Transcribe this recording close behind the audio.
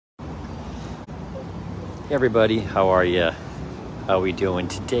Hey everybody, how are you? How are we doing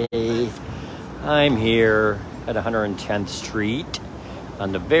today? I'm here at 110th Street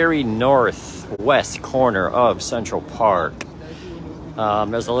on the very northwest corner of Central Park.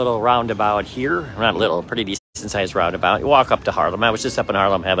 There's a little roundabout here, not little, pretty decent sized roundabout. You walk up to Harlem. I was just up in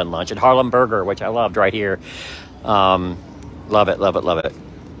Harlem having lunch at Harlem Burger, which I loved right here. Love it, love it, love it.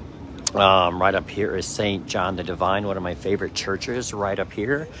 Right up here is St. John the Divine, one of my favorite churches right up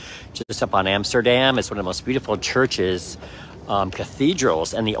here. Just up on Amsterdam. It's one of the most beautiful churches,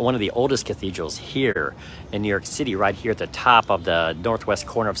 cathedrals, and one of the oldest cathedrals here in New York City, right here at the top of the northwest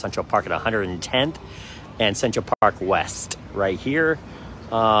corner of Central Park at 110th and Central Park West, right here.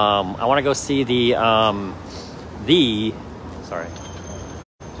 I want to go see the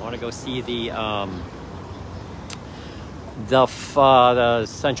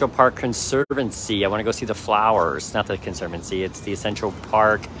Central Park Conservancy. I want to go see the flowers, not the Conservancy. It's the Central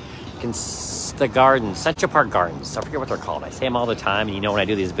Park, the gardens, Central Park Gardens. I forget what they're called. I say them all the time, and you know when I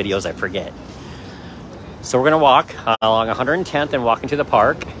do these videos, I forget. So we're going to walk along 110th and walk into the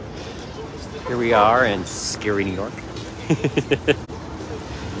park. Here we are in scary New York. It's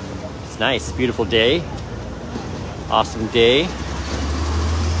nice, beautiful day. Awesome day.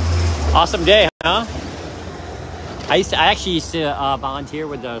 Awesome day, huh? I actually used to volunteer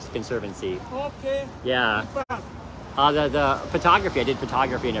with the Conservancy. Okay. Yeah. The photography, I did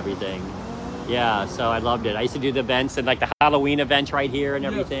photography and everything. Yeah, so I loved it. I used to do the events and like the Halloween event right here and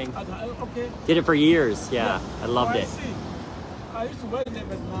everything. Okay. Did it for years. Yeah, I loved it. See. I used to work there,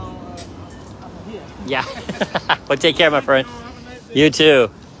 but now I'm here. Yeah. Well, take care, my friend. You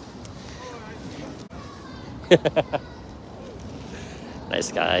too.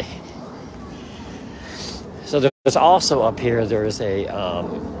 Nice guy. So there's also up here, there's a,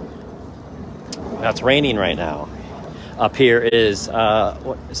 it's raining right now. Up here is,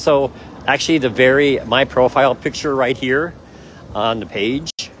 so actually my profile picture right here on the page,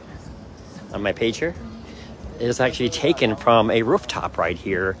 on my page here, is actually taken from a rooftop right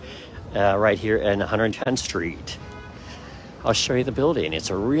here in 110th Street. I'll show you the building. It's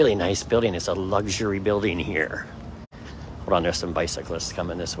a really nice building. It's a luxury building here. Hold on, there's some bicyclists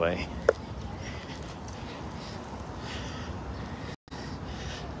coming this way.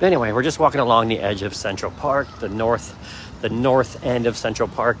 But anyway, we're just walking along the edge of Central Park, the north end of Central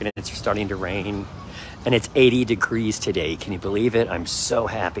Park, and it's starting to rain. And it's 80 degrees today. Can you believe it? I'm so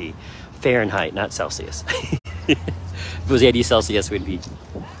happy. Fahrenheit, not Celsius. If it was 80 Celsius, we'd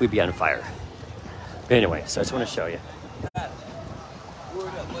be on fire. But anyway, so I just want to show you.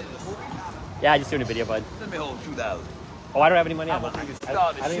 Yeah, just doing a video, bud. Let me hold $2. Oh, I don't have any money on me. I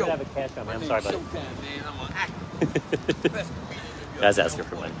don't even have a cash on me. I'm sorry, buddy. Guy's asking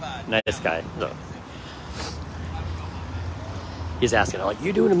for money. Nice guy. No. He's asking, like,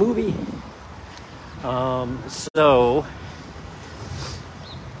 you doing a movie? So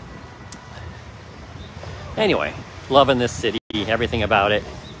anyway, loving this city, everything about it.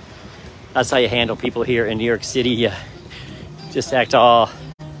 That's how you handle people here in New York City. You just act all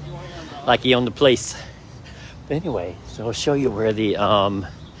like you own the place. But anyway, so I'll show you where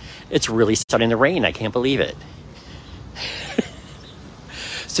it's really starting to rain. I can't believe it.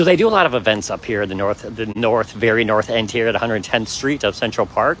 So they do a lot of events up here in the very north end here at 110th Street of Central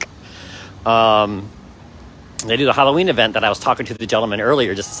Park. They do the Halloween event that I was talking to the gentleman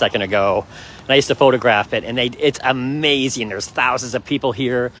earlier just a second ago, and I used to photograph it, and it's amazing. There's thousands of people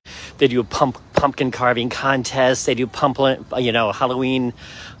here. They do pumpkin carving contests. They do Halloween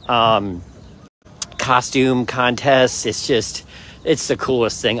costume contests. It's the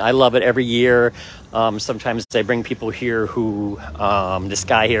coolest thing. I love it every year. Sometimes they bring people here who, this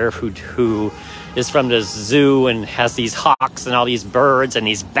guy here who is from the zoo and has these hawks and all these birds and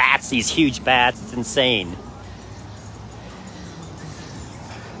these bats, these huge bats. It's insane.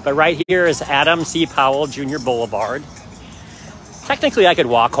 But right here is Adam C. Powell Jr. Boulevard. Technically, I could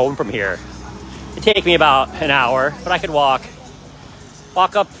walk home from here. It'd take me about an hour, but I could walk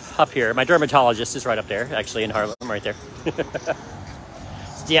up here. My dermatologist is right up there, actually in Harlem, right there.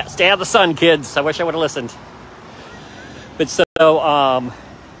 Yeah, stay out of the sun, kids. I wish I would have listened. But so,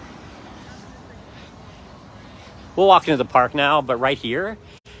 we'll walk into the park now, but right here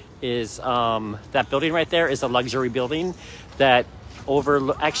is, that building right there is a luxury building that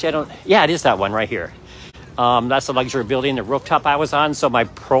it is that one right here. That's a luxury building, the rooftop I was on. So my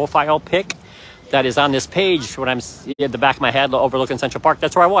profile pic that is on this page when I'm at the back of my head overlooking Central Park,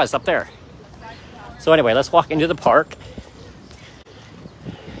 that's where I was, up there. So anyway, let's walk into the park.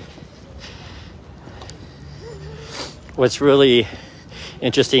 What's really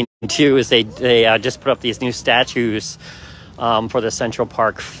interesting too is they just put up these new statues for the Central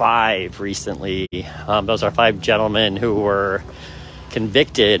Park 5 recently. Those are 5 gentlemen who were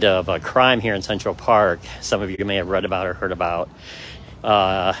convicted of a crime here in Central Park. Some of you may have read about or heard about,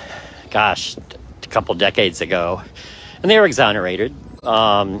 gosh, a couple decades ago. And they were exonerated.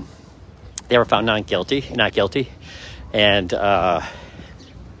 They were found not guilty. And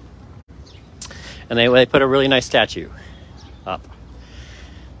they put a really nice statue up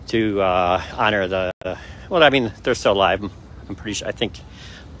to honor the, well, I mean, they're still alive. I'm pretty sure, I think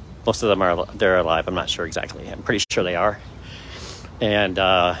most of them they're alive. I'm not sure exactly. I'm pretty sure they are. And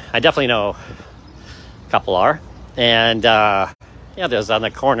I definitely know a couple are. And yeah, there's on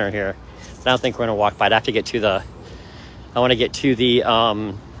the corner here. I don't think we're gonna walk by it. I have to get to the, I want to get to the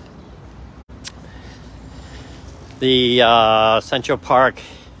Central Park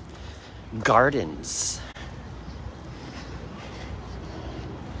Gardens.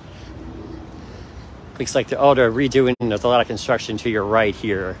 Looks like they're redoing, there's a lot of construction to your right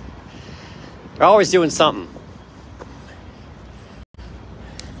here. They're always doing something.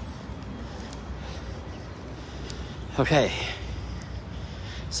 Okay.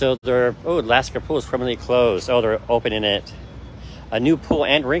 So Lasker Pool is permanently closed. They're opening it. A new pool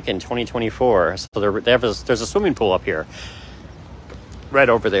and rink in 2024. So there's a swimming pool up here. Right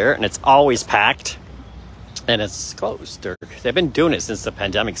over there. And it's always packed. And it's closed. They've been doing it since the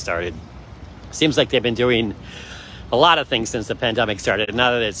pandemic started. Seems like they've been doing a lot of things since the pandemic started.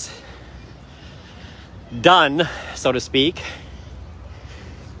 Now that it's done, so to speak,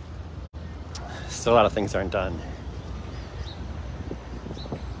 still a lot of things aren't done.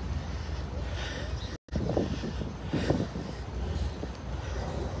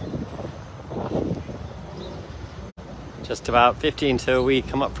 Just about 15 till we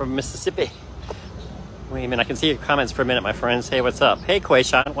come up from Mississippi. Wait a minute, I can see your comments for a minute, my friends. Hey, what's up? Hey,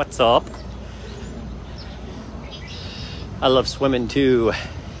 Quayshawn, what's up? I love swimming too.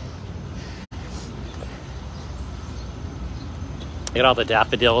 Look at all the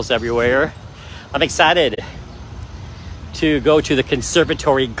daffodils everywhere. I'm excited to go to the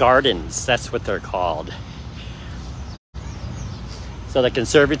Conservatory Gardens. That's what they're called. So the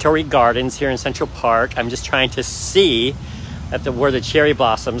Conservatory Gardens here in Central Park. I'm just trying to see where the cherry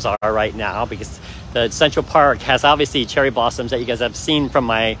blossoms are right now, because the Central Park has obviously cherry blossoms that you guys have seen from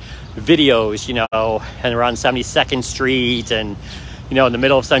my videos, you know, and around 72nd Street and, you know, in the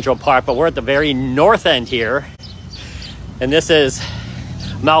middle of Central Park. But we're at the very north end here. And this is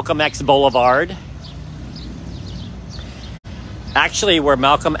Malcolm X Boulevard. Actually, where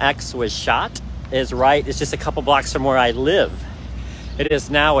Malcolm X was shot is it's just a couple blocks from where I live. It is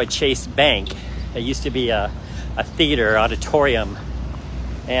now a Chase Bank. It used to be a theater, auditorium.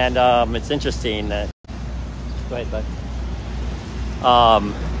 And it's interesting that, go ahead, bud.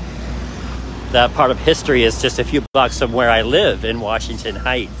 That part of history is just a few blocks from where I live in Washington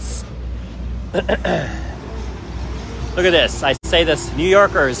Heights. Look at this. I say this, New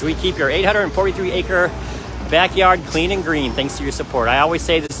Yorkers, we keep your 843-acre backyard clean and green thanks to your support. I always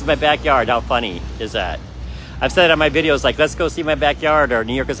say this is my backyard. How funny is that? I've said it on my videos, like, let's go see my backyard, or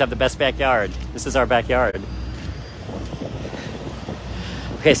New Yorkers have the best backyard. This is our backyard.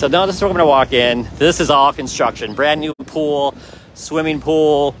 Okay, so now this is where I'm gonna walk in. This is all construction. Brand new pool, swimming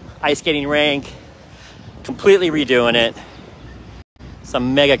pool, ice skating rink, completely redoing it.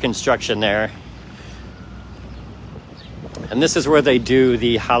 Some mega construction there. And this is where they do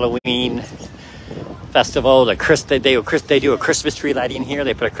the Halloween festival. They do a Christmas tree lighting here.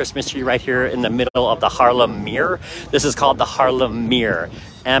 They put a Christmas tree right here in the middle of the Harlem Meer. This is called the Harlem Meer.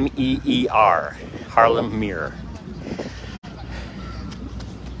 M-E-E-R. Harlem Meer.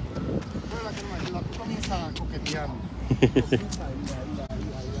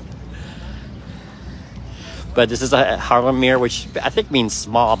 But this is a Harlem Meer, which I think means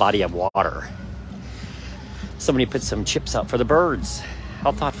small body of water. Somebody put some chips out for the birds.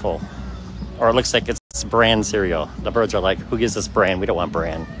 How thoughtful. Or it looks like it's bran cereal. The birds are like, who gives us bran? We don't want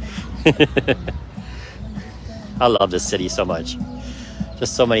bran. I love this city so much.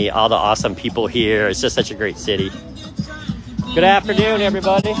 Just so many, all the awesome people here. It's just such a great city. Good afternoon,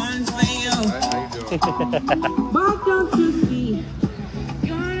 everybody. How you doing?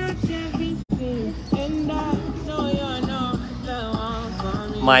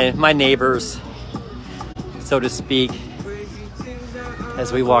 My neighbors, so to speak,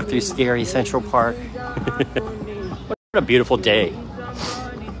 as we walk through scary Central Park. What a beautiful day.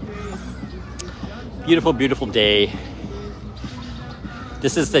 Beautiful, beautiful day.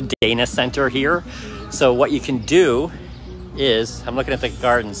 This is the Dana Center here. So what you can do is, I'm looking at the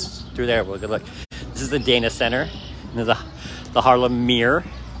gardens through there. We'll look. This is the Dana Center, and the Harlem Meer.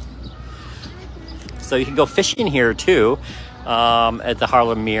 So you can go fishing here too. at the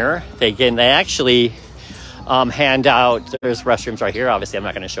Harlem Meer. They actually hand out, there's restrooms right here. Obviously, I'm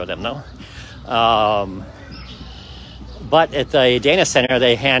not going to show them though. But at the Dana Center,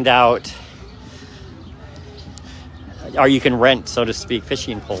 they hand out, or you can rent, so to speak,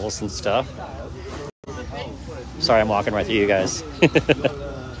 fishing poles and stuff. Sorry, I'm walking right through you guys.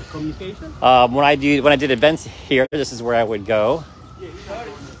 When I did events here, this is where I would go.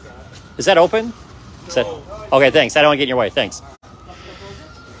 Is that open? Okay, thanks. I don't want to get in your way. Thanks.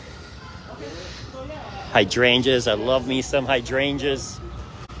 Hydrangeas. I love me some hydrangeas.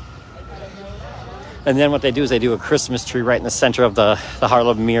 And then what they do is they do a Christmas tree right in the center of the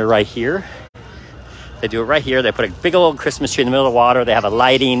Harlem Meer right here. They do it right here. They put a big old Christmas tree in the middle of the water. They have a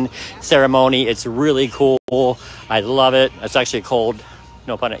lighting ceremony. It's really cool. I love it. It's actually cold.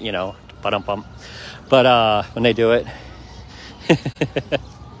 No pun, you know, bump. But when they do it.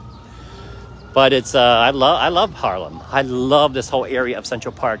 But it's I love Harlem. I love this whole area of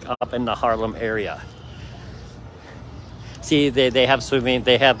Central Park up in the Harlem area. See, they have swimming.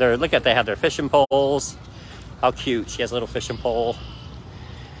 They have their they have their fishing poles. How cute! She has a little fishing pole.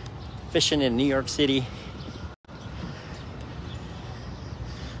 Fishing in New York City.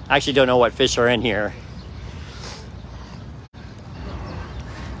 I actually don't know what fish are in here.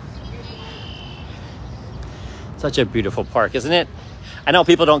 Such a beautiful park, isn't it? I know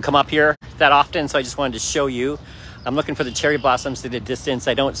people don't come up here that often, so I just wanted to show you. I'm looking for the cherry blossoms in the distance.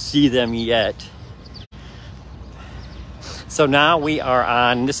 I don't see them yet. So now we are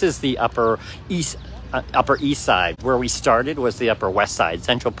on, this is the Upper East Side. Where we started was the Upper West Side.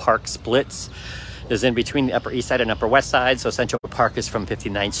 Central Park splits is in between the Upper East Side and Upper West Side. So Central Park is from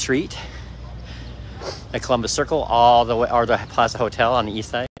 59th Street at Columbus Circle all the way, or the Plaza Hotel on the east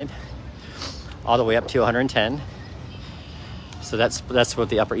side, all the way up to 110. So that's what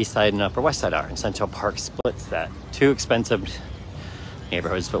the Upper East Side and Upper West Side are. And Central Park splits that. Two expensive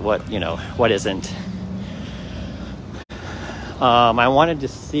neighborhoods, but what isn't? I wanted to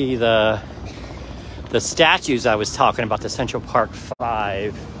see the statues I was talking about, the Central Park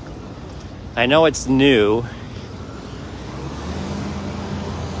 5. I know it's new.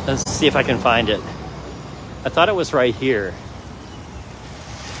 Let's see if I can find it. I thought it was right here.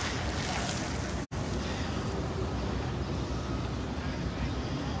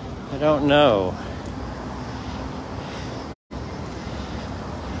 I don't know.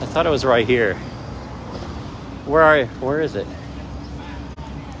 I thought it was right here. Where is it?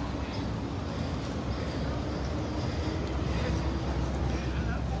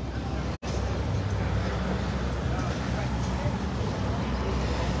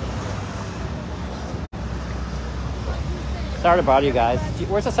 Sorry to bother you guys.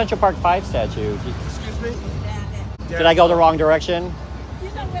 Where's the Central Park 5 statue? Excuse me? Did I go the wrong direction? You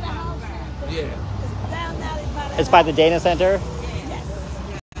know where the house is? Yeah. It's down there. It's by the Dana Center? Yes.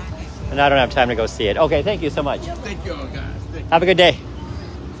 And I don't have time to go see it. Okay, thank you so much. Thank you all, guys. Thank you. Have a good day.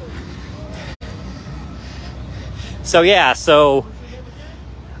 So yeah,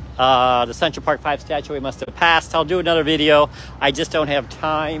 the Central Park 5 statue we must have passed. I'll do another video. I just don't have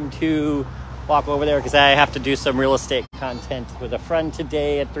time to walk over there because I have to do some real estate content with a friend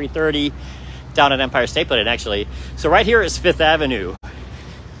today at 3:30 down at Empire State Building, actually. So right here is 5th Avenue.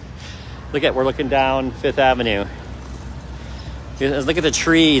 We're looking down 5th Avenue. Look at the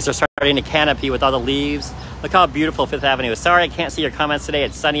trees. They're starting to canopy with all the leaves. Look how beautiful 5th Avenue is. Sorry I can't see your comments today.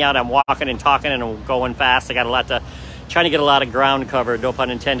 It's sunny out. I'm walking and talking and I'm going fast. I got trying to get a lot of ground covered, no pun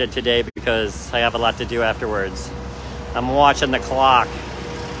intended, today because I have a lot to do afterwards. I'm watching the clock.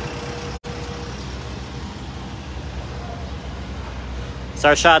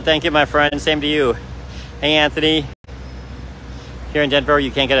 Sarshad, thank you, my friend. Same to you. Hey, Anthony. Here in Denver,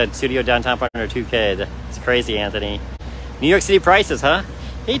 you can't get a studio downtown for under $2K. It's crazy, Anthony. New York City prices, huh?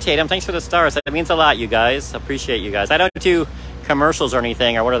 Hey, Tatum, thanks for the stars. That means a lot, you guys. Appreciate you guys. I don't do commercials or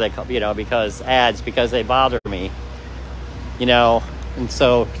anything, or what are they called? Because ads, because they bother me. And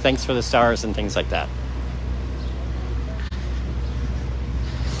so thanks for the stars and things like that.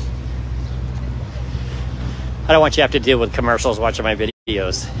 I don't want you to have to deal with commercials watching my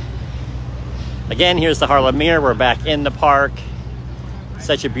videos. Again, here's the Harlem Meer. We're back in the park.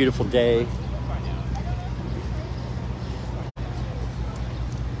 Such a beautiful day.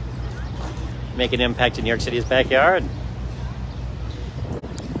 Make an impact in New York City's backyard.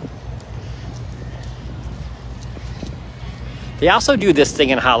 They also do this thing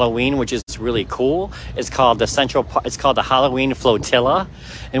in Halloween, which is really cool. It's called the Halloween Flotilla.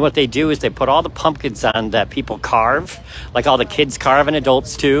 And what they do is they put all the pumpkins on that people carve, like all the kids carve and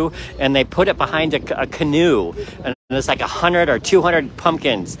adults too, and they put it behind a canoe. And there's like 100 or 200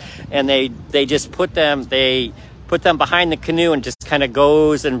 pumpkins. And they just put put them behind the canoe and just kind of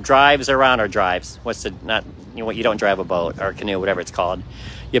goes and drives around, or drives. What's the, not, you know, you don't drive a boat or a canoe, whatever it's called.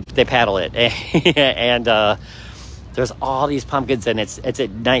 They paddle it. And there's all these pumpkins, and it's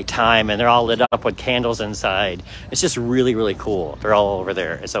at nighttime, and they're all lit up with candles inside. It's just really, really cool. They're all over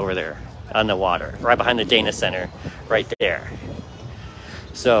there. It's over there on the water, right behind the Dana Center, right there.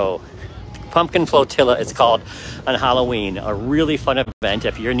 So, Pumpkin Flotilla, it's called, on Halloween. A really fun event.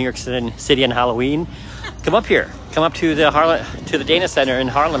 If you're in New York City on Halloween, come up here. Come up to the Dana Center in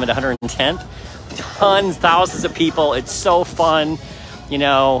Harlem at 110th. Tons, thousands of people. It's so fun. You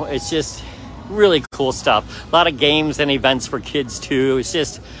know, it's just really cool stuff. A lot of games and events for kids too. It's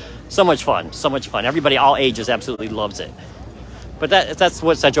just so much fun. So much fun. Everybody, all ages, absolutely loves it. But that's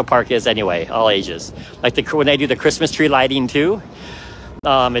what Central Park is anyway, all ages. Like when they do the Christmas tree lighting too,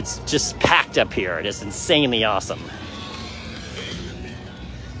 it's just packed up here. It is insanely awesome.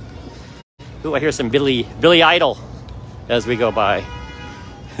 Ooh, I hear some Billy Idol as we go by.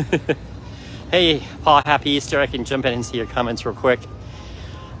 Hey, Paul, happy Easter. I can jump in and see your comments real quick.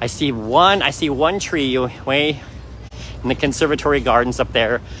 I see one tree way in the Conservatory Gardens up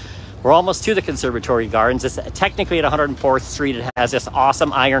there. We're almost to the Conservatory Gardens. It's technically at 104th Street. It has this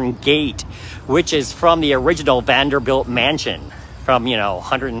awesome iron gate, which is from the original Vanderbilt mansion from, you know,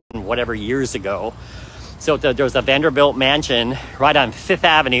 100 and whatever years ago. So there's a Vanderbilt mansion right on 5th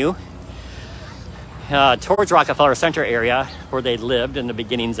Avenue towards Rockefeller Center area where they lived in the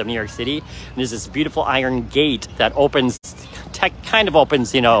beginnings of New York City. And there's this beautiful iron gate that opens, kind of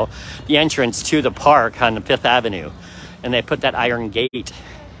opens, you know, the entrance to the park on 5th Avenue. And they put that iron gate,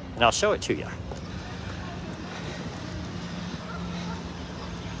 and I'll show it to you.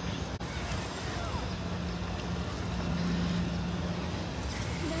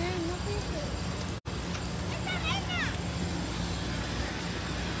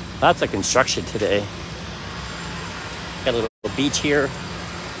 Lots of construction today. Got a little beach here.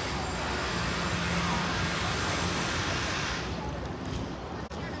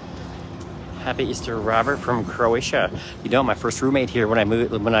 Happy Easter, Robert from Croatia. You know, my first roommate here when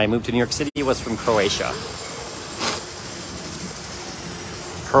I moved to New York City was from Croatia.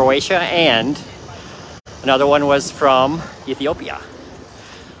 Croatia, and another one was from Ethiopia.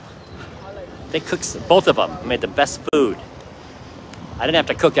 They cooked, both of them made the best food. I didn't have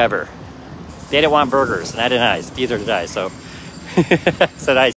to cook ever. They didn't want burgers, and I didn't. Neither did I. So,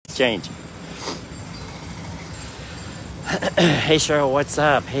 so nice change. Hey Cheryl, what's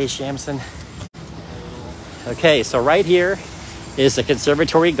up? Hey Shamson. Okay, so right here is the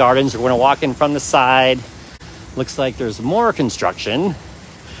Conservatory Gardens. We're going to walk in from the side. Looks like there's more construction.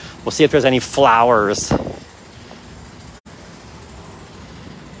 We'll see if there's any flowers.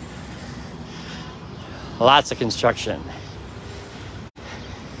 Lots of construction.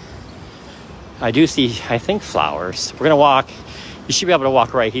 I do see, I think, flowers. We're going to walk. You should be able to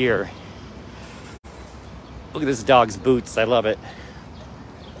walk right here. Look at this dog's boots. I love it.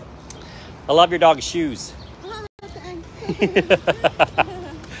 I love your dog's shoes.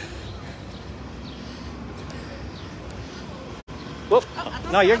 Whoop.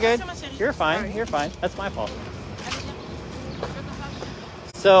 No, you're good. You're fine. You're fine. That's my fault.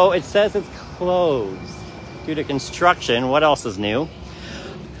 So it says it's closed due to construction. What else is new?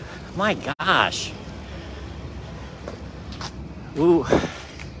 My gosh. Ooh.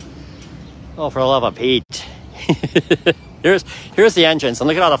 Oh, for the love of Pete. Here's the entrance, and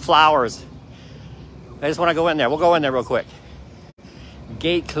look at all the flowers. I just want to go in there. We'll go in there real quick.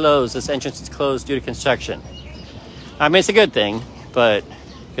 Gate closed. This entrance is closed due to construction. I mean, it's a good thing, but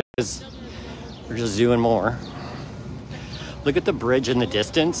because we're just doing more. Look at the bridge in the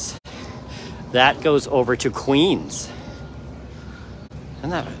distance. That goes over to Queens.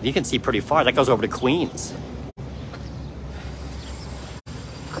 And that, you can see pretty far. That goes over to Queens.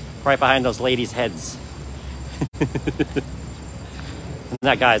 Right behind those ladies' heads.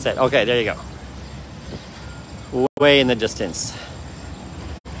 That guy's head. Okay, there you go. Way in the distance.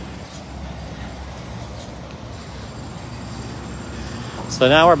 So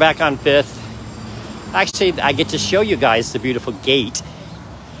now we're back on 5th. Actually, I get to show you guys the beautiful gate.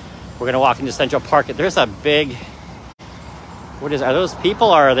 We're going to walk into Central Park. There's a big... What is... Are those people,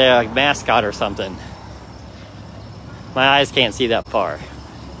 or are they a mascot or something? My eyes can't see that far.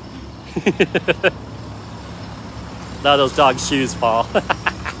 No, those dog's shoes, Paul.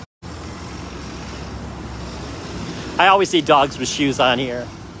 I always see dogs with shoes on here.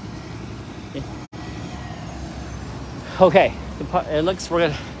 Okay, it looks we're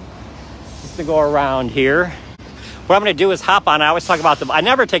gonna just to go around here. What I'm gonna do is hop on. I always talk about I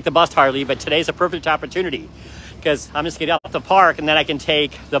never take the bus hardly, but today's a perfect opportunity because I'm just getting out the park, and then I can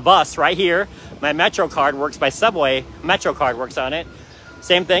take the bus right here, My Metro card works. My Subway Metro card works on it.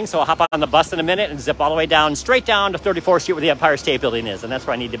 Same thing, so I'll hop on the bus in a minute and zip all the way down, straight down to 34th Street where the Empire State Building is, and that's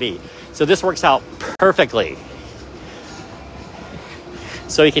where I need to be. So this works out perfectly.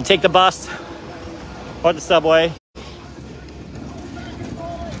 So you can take the bus or the subway.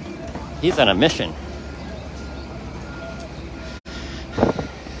 He's on a mission.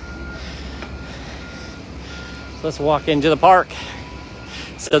 So let's walk into the park.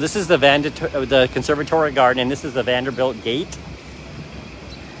 So this is the Conservatory Garden, and this is the Vanderbilt Gate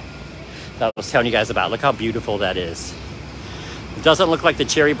that I was telling you guys about. Look how beautiful that is. It doesn't look like the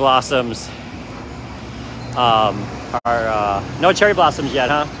cherry blossoms are no cherry blossoms yet,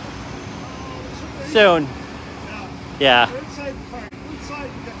 huh? Soon. Yeah.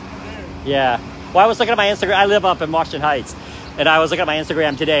 Yeah. Well, I was looking at my Instagram. I live up in Washington Heights, and I was looking at my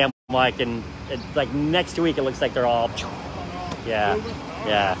Instagram today. I'm like, and like next week, it looks like they're all. Yeah.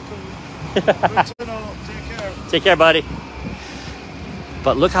 Yeah. Take care, buddy.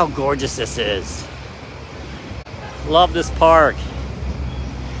 But look how gorgeous this is. Love this park.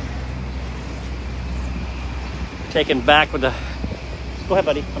 Taken back with the... Go ahead,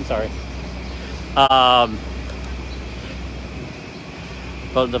 buddy. I'm sorry.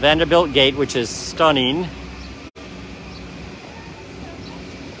 But the Vanderbilt Gate, which is stunning.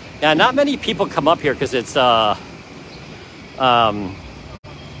 Yeah, not many people come up here because it's, you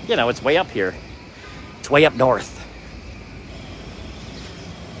know, it's way up here. It's way up north.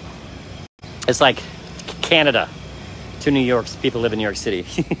 It's like Canada to New York. People live in New York City.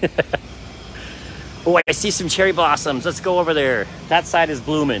 Oh, I see some cherry blossoms. Let's go over there. That side is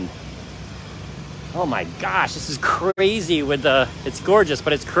blooming. Oh my gosh, this is crazy with the, it's gorgeous,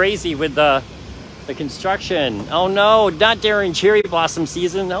 but it's crazy with the construction. Oh no, not during cherry blossom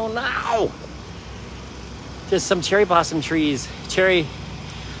season. Oh no. There's some cherry blossom trees.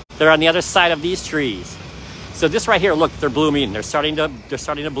 They're on the other side of these trees. So this right here, look, they're blooming. They're starting to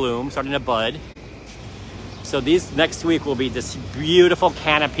bloom, starting to bud. So these next week will be this beautiful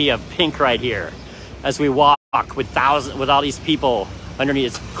canopy of pink right here as we walk with all these people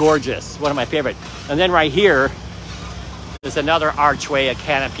underneath. It's gorgeous. One of my favorite. And then right here, there's another archway, a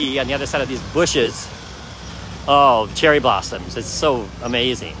canopy on the other side of these bushes. Oh, cherry blossoms. It's so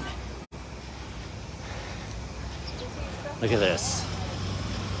amazing. Look at this.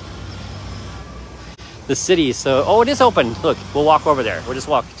 The city, so, oh, it is open. Look, we'll walk over there. We'll just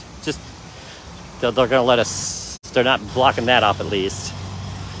walk. They're gonna let us, they're not blocking that off at least.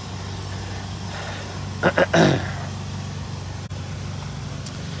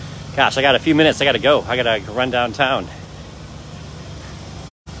 Gosh, I got a few minutes. I gotta go. I gotta run downtown.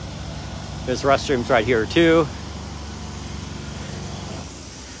 There's restrooms right here too.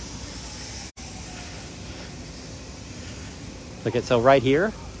 Look at, so right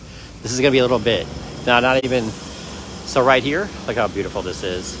here, this is gonna be a little bit. Not even, so right here, look how beautiful this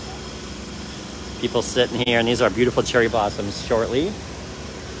is. People sitting here, and these are beautiful cherry blossoms shortly.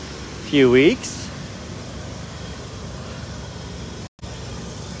 Few weeks.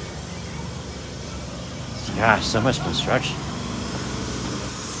 Gosh, so much construction.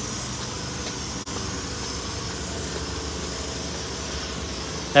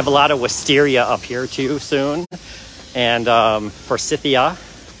 I have a lot of wisteria up here too soon, and forsythia.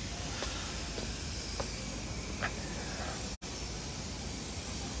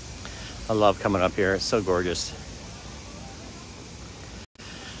 I love coming up here. It's so gorgeous.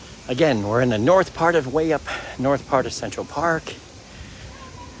 Again, we're in the north part of Central Park.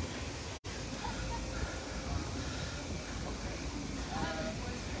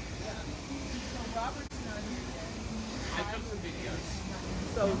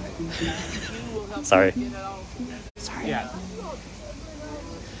 Sorry. Yeah.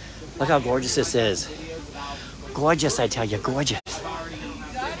 Look how gorgeous this is. Gorgeous, I tell you, gorgeous.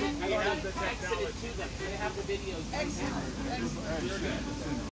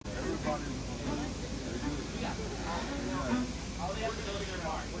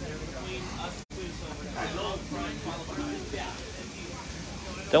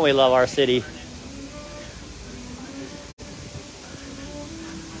 Don't we love our city?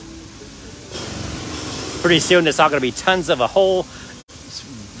 Pretty soon there's all going to be tons of a whole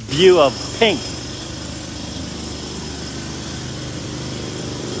view of pink.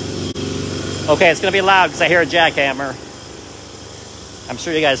 Okay, it's going to be loud because I hear a jackhammer. I'm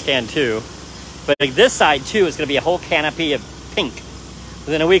sure you guys can too. But like this side too is going to be a whole canopy of pink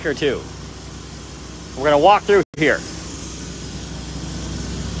within a week or two. We're going to walk through here.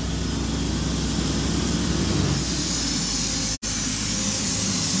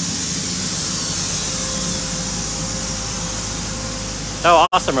 Oh,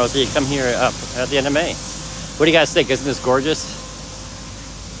 awesome, Rosie. Come here up at the end of May. What do you guys think? Isn't this gorgeous?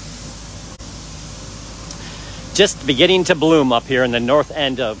 Just beginning to bloom up here in the north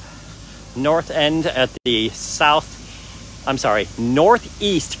end at the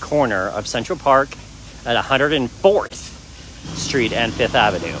northeast corner of Central Park at 104th Street and 5th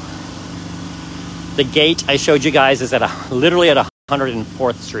Avenue. The gate I showed you guys is literally at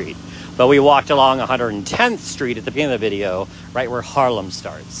 104th Street, but we walked along 110th Street at the beginning of the video, right where Harlem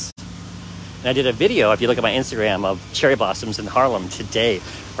starts. And I did a video, if you look at my Instagram, of cherry blossoms in Harlem today,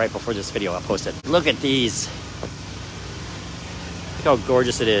 right before this video I posted. Look at these. Look how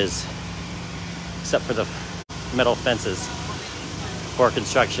gorgeous it is, except for the metal fences for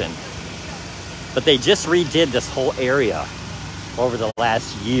construction. But they just redid this whole area over the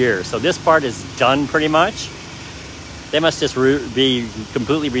last year. So this part is done pretty much. They must just be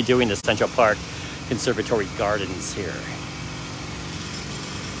completely redoing the Central Park Conservatory Gardens here.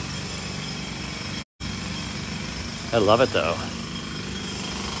 I love it though.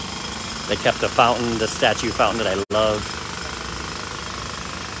 They kept the fountain, the statue fountain that I love.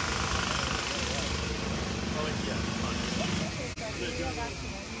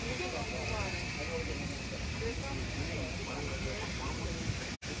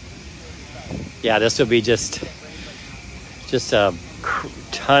 Yeah, this will be just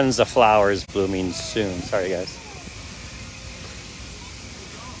tons of flowers blooming soon. Sorry, guys.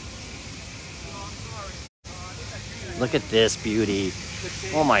 Look at this beauty.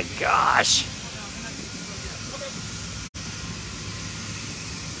 Oh my gosh.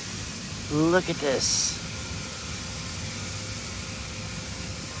 Look at this.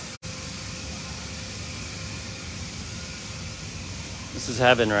 This is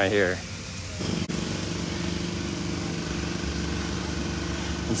heaven right here.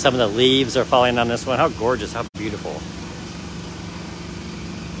 And some of the leaves are falling on this one. How gorgeous, how beautiful.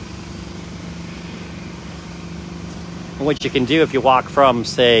 And what you can do if you walk from,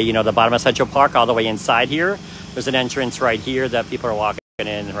 say, the bottom of Central Park all the way inside here, there's an entrance right here that people are walking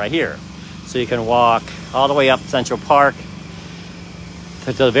in right here. So you can walk all the way up Central Park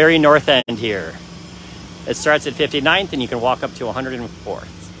to the very north end here. It starts at 59th and you can walk up to 104th.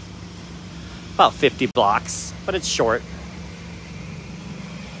 About 50 blocks, but it's short.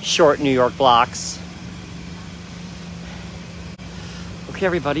 Short New York blocks. Okay,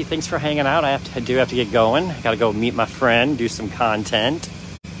 everybody, thanks for hanging out. I do have to get going. I gotta go meet my friend, do some content.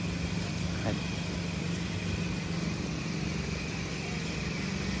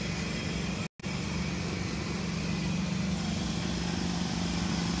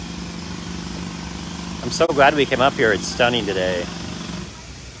 I'm so glad we came up here. It's stunning today.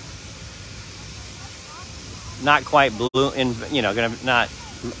 Not quite blue,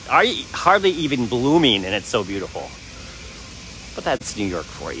 hardly even blooming, and it's so beautiful. But that's New York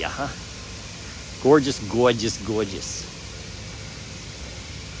for you, huh? Gorgeous, gorgeous, gorgeous.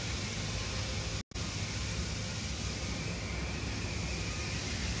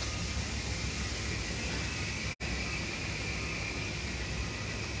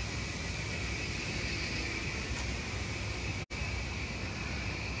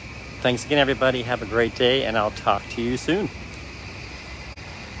 Thanks again, everybody. Have a great day, and I'll talk to you soon.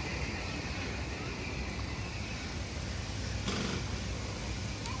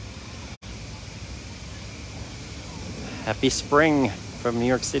 Happy spring from New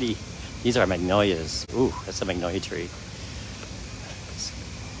York City. These are magnolias. Ooh, that's a magnolia tree.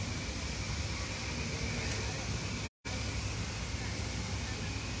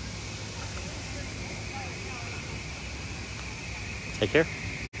 Take care.